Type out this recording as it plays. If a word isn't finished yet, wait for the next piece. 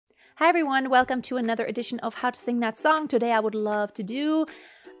Hi everyone, welcome to another edition of How to Sing That Song. Today I would love to do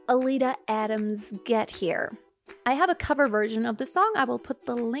Oleta Adams' Get Here. I have a cover version of the song. I will put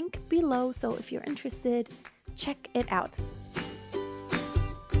the link below, so if you're interested, check it out.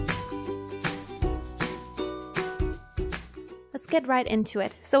 Let's get right into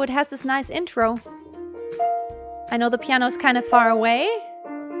it. So it has this nice intro. I know the piano's kind of far away.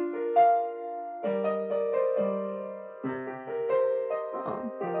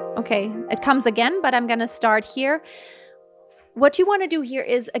 Okay, it comes again, but I'm gonna start here. What you want to do here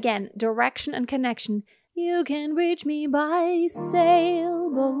is, again, direction and connection. You can reach me by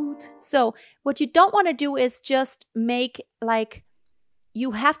sailboat. So what you don't want to do is just make, like,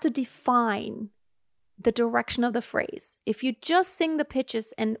 you have to define the direction of the phrase. If you just sing the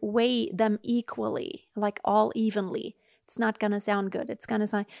pitches and weigh them equally, like all evenly, it's not gonna sound good. It's gonna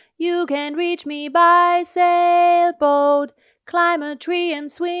sound, you can reach me by sailboat, climb a tree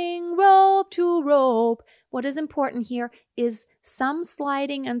and swing rope to rope. What is important here is some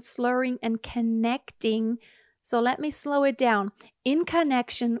sliding and slurring and connecting. So let me slow it down. In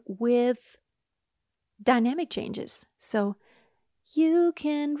connection with dynamic changes. So you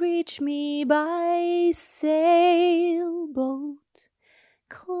can reach me by sailboat,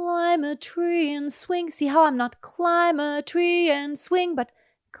 climb a tree and swing. See how I'm not climb a tree and swing, but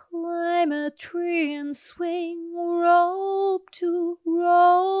climb a tree and swing rope to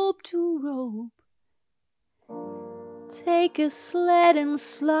rope to rope. Take a sled and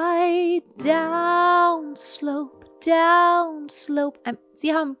slide down slope, down slope. See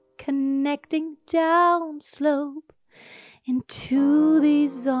how I'm connecting down slope into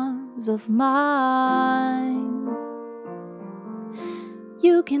these arms of mine.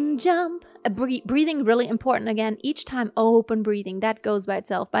 You can jump. Breathing really important again. Each time open breathing. That goes by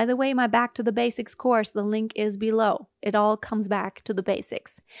itself. By the way, my Back to the Basics course, the link is below. It all comes back to the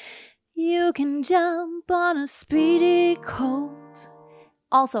basics. You can jump on a speedy colt.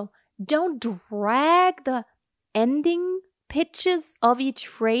 Also, don't drag the ending pitches of each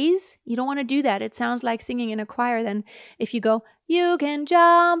phrase. You don't want to do that. It sounds like singing in a choir then. If you go, you can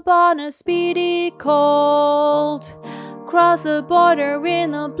jump on a speedy colt, cross the border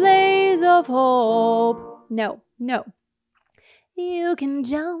in a blaze of hope. No, no. You can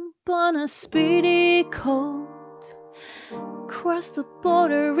jump on a speedy colt, cross the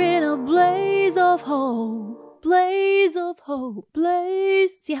border in a blaze of hope. Blaze of hope,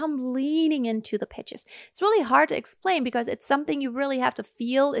 blaze. See how I'm leaning into the pitches. It's really hard to explain because it's something you really have to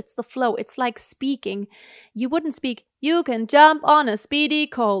feel. It's the flow. It's like speaking. You wouldn't speak, you can jump on a speedy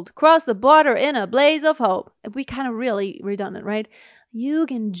colt, cross the border in a blaze of hope. We kind of really redundant, right? You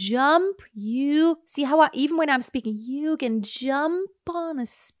can jump, see how even when I'm speaking, you can jump on a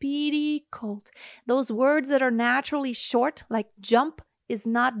speedy colt. Those words that are naturally short, like jump is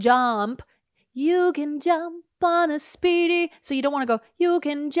not jump. You can jump on a speedy, so you don't want to go, you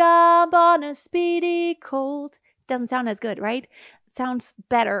can jump on a speedy colt. Doesn't sound as good, right? It sounds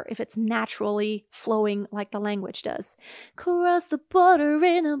better if it's naturally flowing like the language does. Cross the border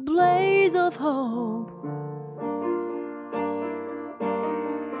in a blaze of hope.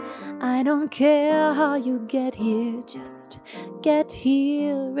 I don't care how you get here, just get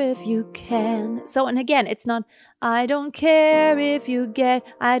here if you can. So, and again, it's not, I don't care if you get,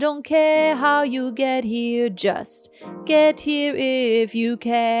 I don't care how you get here, just get here if you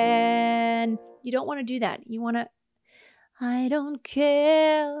can. You don't want to do that. You want to, I don't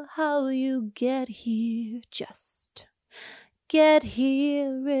care how you get here, just get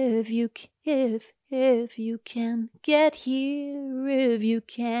here if you can. If you can, get here if you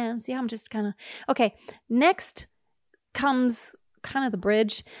can. See how I'm just kind of... Okay, next comes kind of the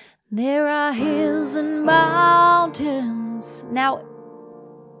bridge. There are hills and mountains. Now,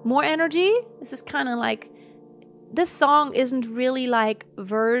 more energy. This is kind of like... This song isn't really like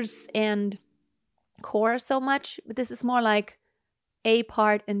verse and chorus so much, but this is more like A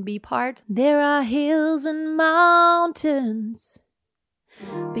part and B part. There are hills and mountains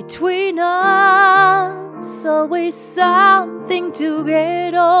between us, always something to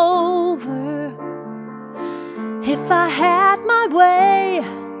get over. If I had my way,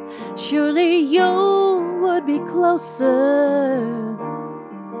 surely you would be closer.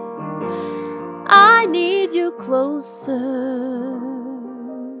 I need you closer.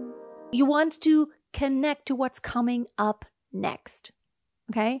 You want to connect to what's coming up next.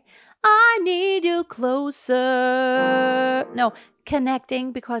 Okay? I need you closer. No,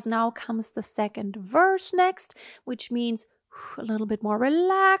 connecting, because now comes the second verse next, which means a little bit more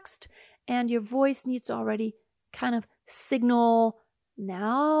relaxed, and your voice needs to already kind of signal.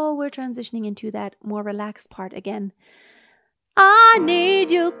 Now we're transitioning into that more relaxed part again. I need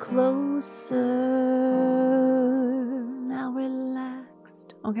you closer. Now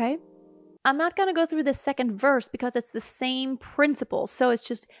relaxed. Okay? I'm not going to go through the second verse because it's the same principle. So it's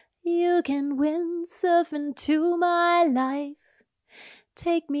just, you can windsurf into my life.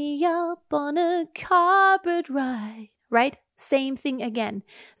 Take me up on a carpet ride. Right? Same thing again.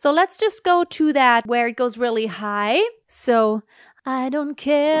 So let's just go to that where it goes really high. So, I don't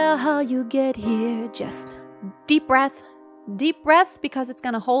care how you get here. Just deep breath. Deep breath because it's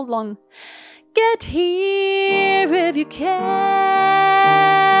going to hold long. Get here if you can.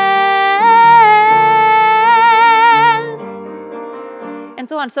 And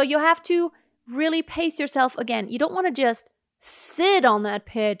so on. So you have to really pace yourself again. You don't want to just sit on that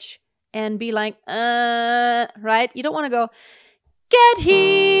pitch and be like, right? You don't want to go, get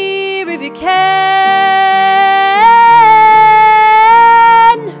here if you can.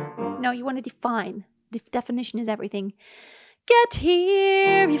 No, you want to define. Definition is everything. Get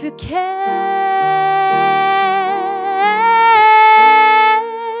here if you can.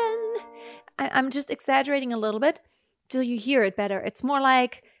 I'm just exaggerating a little bit till you hear it better. It's more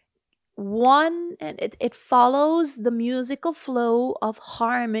like one, and it follows the musical flow of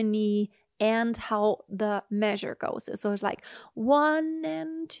harmony and how the measure goes. So it's like 1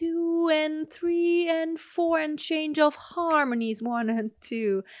 and 2 and 3 and 4 and change of harmonies 1 and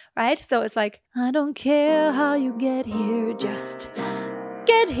 2, right? So it's like, I don't care how you get here, just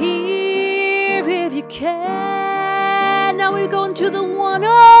get here if you can. Now we're going to the 1-0.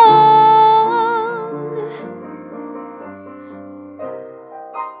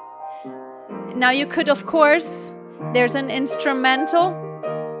 Now you could, of course, there's an instrumental.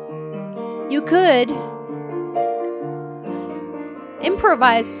 You could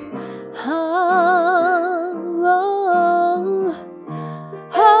improvise.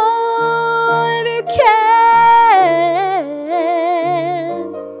 If you can.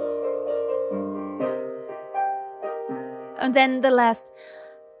 And then the last,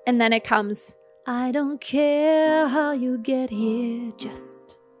 and then it comes, I don't care how you get here,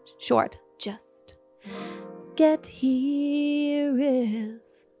 just short, just get here if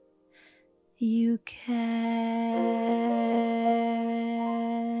you can.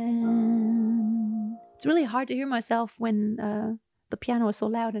 It's really hard to hear myself when the piano is so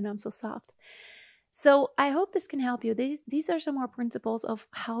loud and I'm so soft. So I hope this can help you. These are some more principles of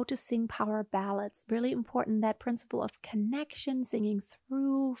how to sing power ballads. Really important, that principle of connection, singing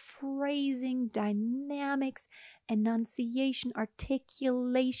through, phrasing, dynamics, enunciation,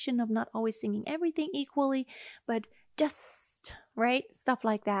 articulation, of not always singing everything equally, but just, right? Stuff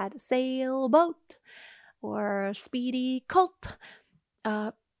like that. Sailboat or speedy colt.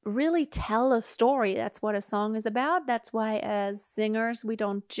 Really tell a story. That's what a song is about. That's why as singers, we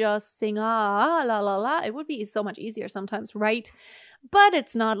don't just sing la la la. It would be so much easier sometimes, right? But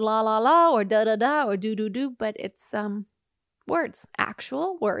it's not la la la or da da da or do do do, but it's words,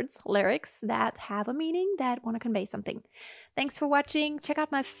 actual words, lyrics that have a meaning, that want to convey something. Thanks for watching. Check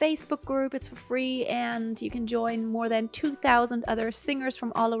out my Facebook group. It's for free, and you can join more than 2,000 other singers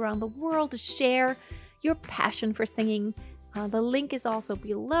from all around the world to share your passion for singing. The link is also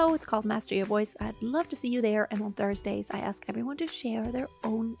below. It's called Master Your Voice. I'd love to see you there. And on Thursdays, I ask everyone to share their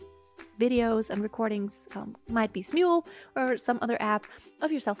own videos and recordings. Might be Smule or some other app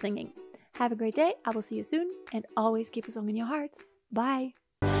of yourself singing. Have a great day. I will see you soon. And always keep a song in your heart. Bye.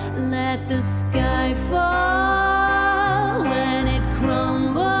 Let the sky fall when it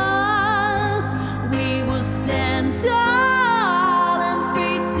crumbles.